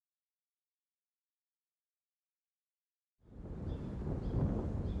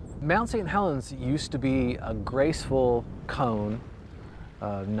Mount St. Helens used to be a graceful cone,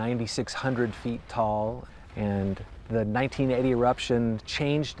 9,600 feet tall, and the 1980 eruption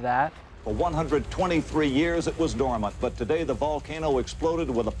changed that. For 123 years it was dormant, but today the volcano exploded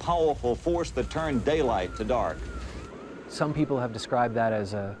with a powerful force that turned daylight to dark. Some people have described that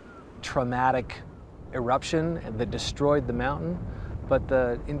as a traumatic eruption that destroyed the mountain, but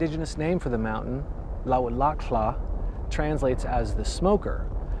the indigenous name for the mountain, Lawalakla, translates as the smoker.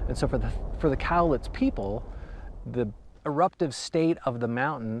 And so for the Cowlitz people, the eruptive state of the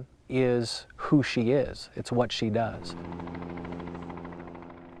mountain is who she is. It's what she does.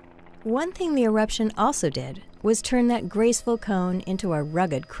 One thing the eruption also did was turn that graceful cone into a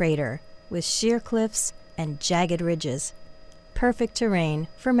rugged crater with sheer cliffs and jagged ridges. Perfect terrain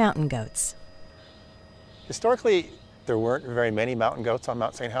for mountain goats. Historically, there weren't very many mountain goats on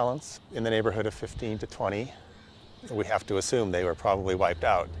Mount St. Helens, in the neighborhood of 15 to 20. We have to assume they were probably wiped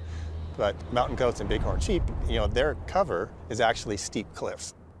out. But mountain goats and bighorn sheep, their cover is actually steep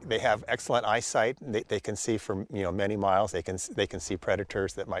cliffs. They have excellent eyesight. They can see for many miles. They can see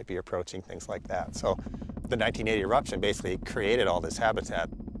predators that might be approaching, things like that. So the 1980 eruption basically created all this habitat.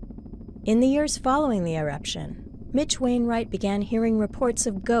 In the years following the eruption, Mitch Wainwright began hearing reports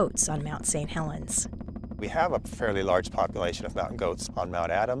of goats on Mount St. Helens. We have a fairly large population of mountain goats on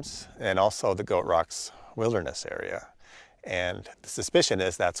Mount Adams and also the Goat Rocks wilderness area. And the suspicion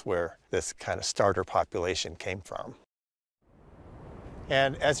is that's where this kind of starter population came from.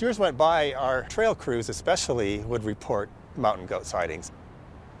 And as years went by, our trail crews especially would report mountain goat sightings.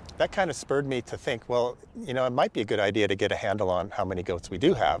 That kind of spurred me to think, well, it might be a good idea to get a handle on how many goats we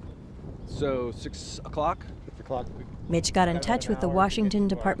do have. So 6 o'clock? 6 o'clock. Mitch got in touch with the Washington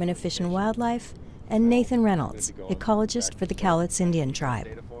Department of Fish and Wildlife and Nathan Reynolds, ecologist for the Cowlitz Indian tribe.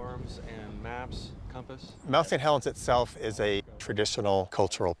 Data forms and maps, compass. Mount St. Helens itself is a traditional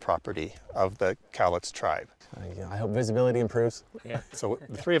cultural property of the Cowlitz tribe. I hope visibility improves. Yeah. So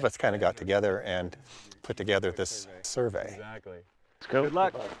the three of us kind of got together and put together this survey. Exactly. Let's go. Good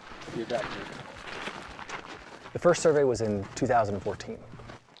luck. The first survey was in 2014.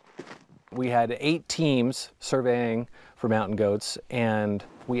 We had 8 teams surveying for mountain goats, and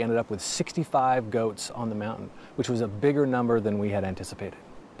we ended up with 65 goats on the mountain, which was a bigger number than we had anticipated.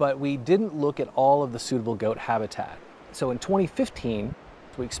 But we didn't look at all of the suitable goat habitat. So in 2015,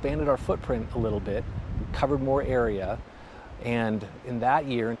 we expanded our footprint a little bit, covered more area, and in that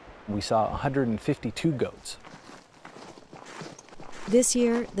year, we saw 152 goats. This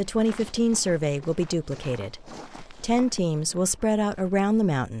year, the 2015 survey will be duplicated. 10 teams will spread out around the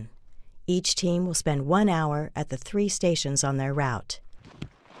mountain. Each team will spend 1 hour at the 3 stations on their route.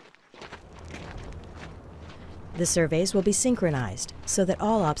 The surveys will be synchronized so that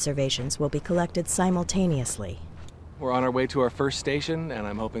all observations will be collected simultaneously. We're on our way to our first station, and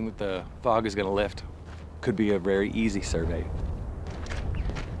I'm hoping that the fog is going to lift. Could be a very easy survey.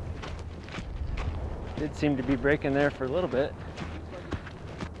 Did seem to be breaking there for a little bit.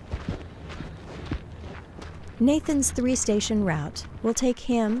 Nathan's 3-station route will take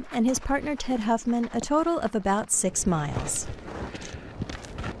him and his partner Ted Huffman a total of about 6 miles.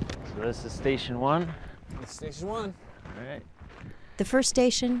 So this is station 1. It's station 1. All right. The first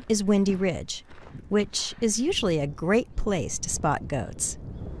station is Windy Ridge, which is usually a great place to spot goats.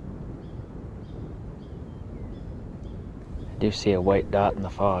 I do see a white dot in the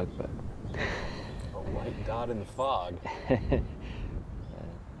fog, but... A white dot in the fog.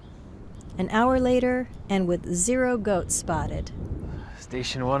 An hour later, and with 0 goats spotted,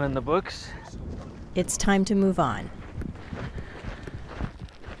 Station 1 in the books. it's time to move on.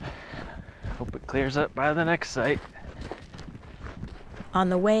 Hope it clears up by the next site. On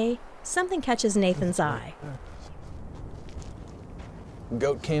the way, something catches Nathan's eye.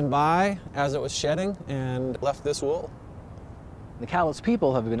 Goat came by as it was shedding and left this wool. The Cowlitz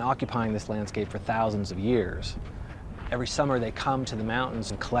people have been occupying this landscape for thousands of years. Every summer they come to the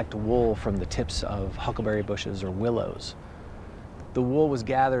mountains and collect wool from the tips of huckleberry bushes or willows. The wool was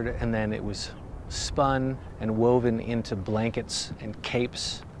gathered and then it was spun and woven into blankets and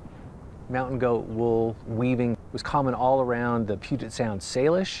capes. Mountain goat wool weaving was common all around the Puget Sound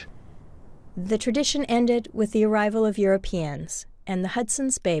Salish. The tradition ended with the arrival of Europeans and the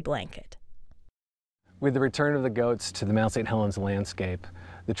Hudson's Bay blanket. With the return of the goats to the Mount St. Helens landscape,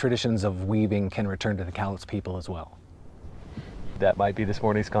 the traditions of weaving can return to the Cowlitz people as well. That might be this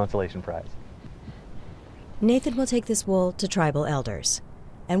morning's consolation prize. Nathan will take this wool to tribal elders.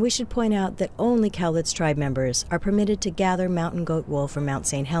 And we should point out that only Cowlitz tribe members are permitted to gather mountain goat wool from Mount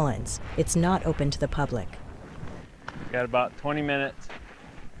St. Helens. It's not open to the public. Got about 20 minutes.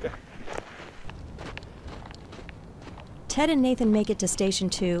 Ted and Nathan make it to Station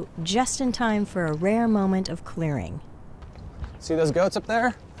 2 just in time for a rare moment of clearing. See those goats up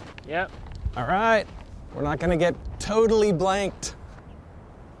there? Yep. All right, we're not gonna get totally blanked.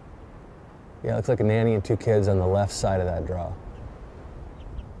 Yeah, it looks like a nanny and two kids on the left side of that draw.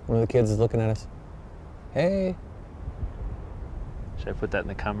 One of the kids is looking at us. Hey. Should I put that in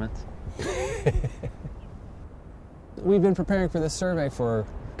the comments? We've been preparing for this survey for a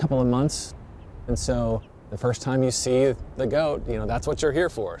couple of months, and so the first time you see the goat, you know, that's what you're here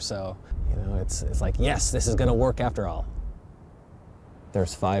for. So, you know, it's like, yes, this is gonna work after all.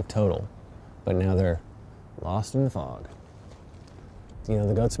 There's 5 total, but now they're lost in the fog. You know,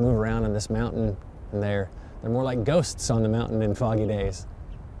 the goats move around on this mountain, and they're more like ghosts on the mountain in foggy days.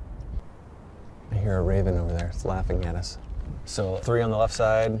 I hear a raven over there. It's laughing at us. So 3 on the left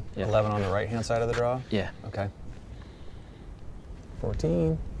side, Yeah. 11 on the right-hand side of the draw? Yeah. Okay.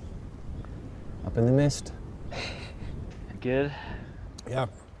 14. Up in the mist. Good? Yeah,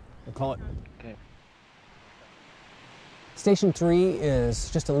 we'll call it. Okay. Station 3 is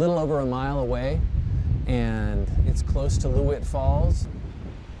just a little over a mile away, and it's close to Lewitt Falls.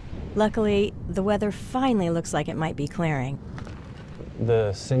 Luckily, the weather finally looks like it might be clearing.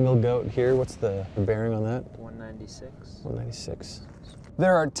 The single goat here, what's the bearing on that? 196. 196.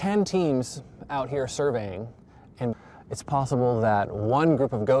 There are 10 teams out here surveying, and it's possible that one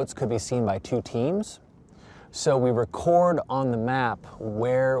group of goats could be seen by 2 teams. So we record on the map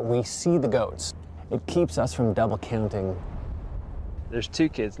where we see the goats. It keeps us from double counting. There's 2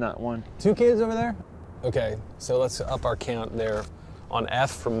 kids, not 1. 2 kids over there? Okay, so let's up our count there on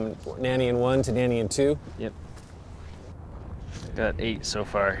F from nanny and 1 to nanny and 2. Yep. Got 8 so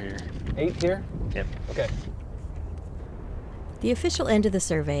far here. 8 here? Yep. Okay. The official end of the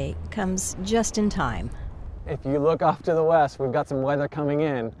survey comes just in time. If you look off to the west, we've got some weather coming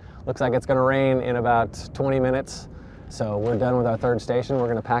in. Looks like it's gonna rain in about 20 minutes. So we're done with our 3rd station. We're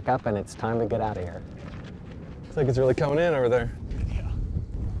gonna pack up and it's time to get out of here. Looks like it's really coming in over there. Yeah.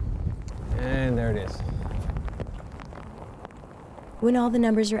 And there it is. When all the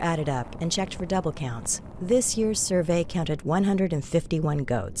numbers are added up and checked for double counts, this year's survey counted 151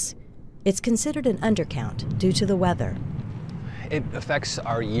 goats. It's considered an undercount due to the weather. It affects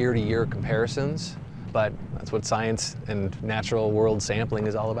our year-to-year comparisons, but that's what science and natural world sampling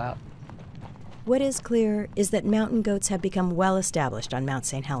is all about. What is clear is that mountain goats have become well established on Mount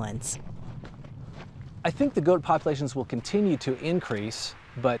St. Helens. I think the goat populations will continue to increase,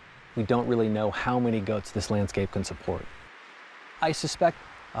 but we don't really know how many goats this landscape can support. I suspect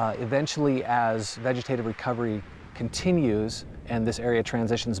eventually as vegetative recovery continues and this area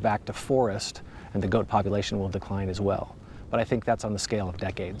transitions back to forest, and the goat population will decline as well. But I think that's on the scale of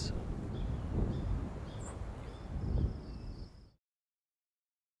decades.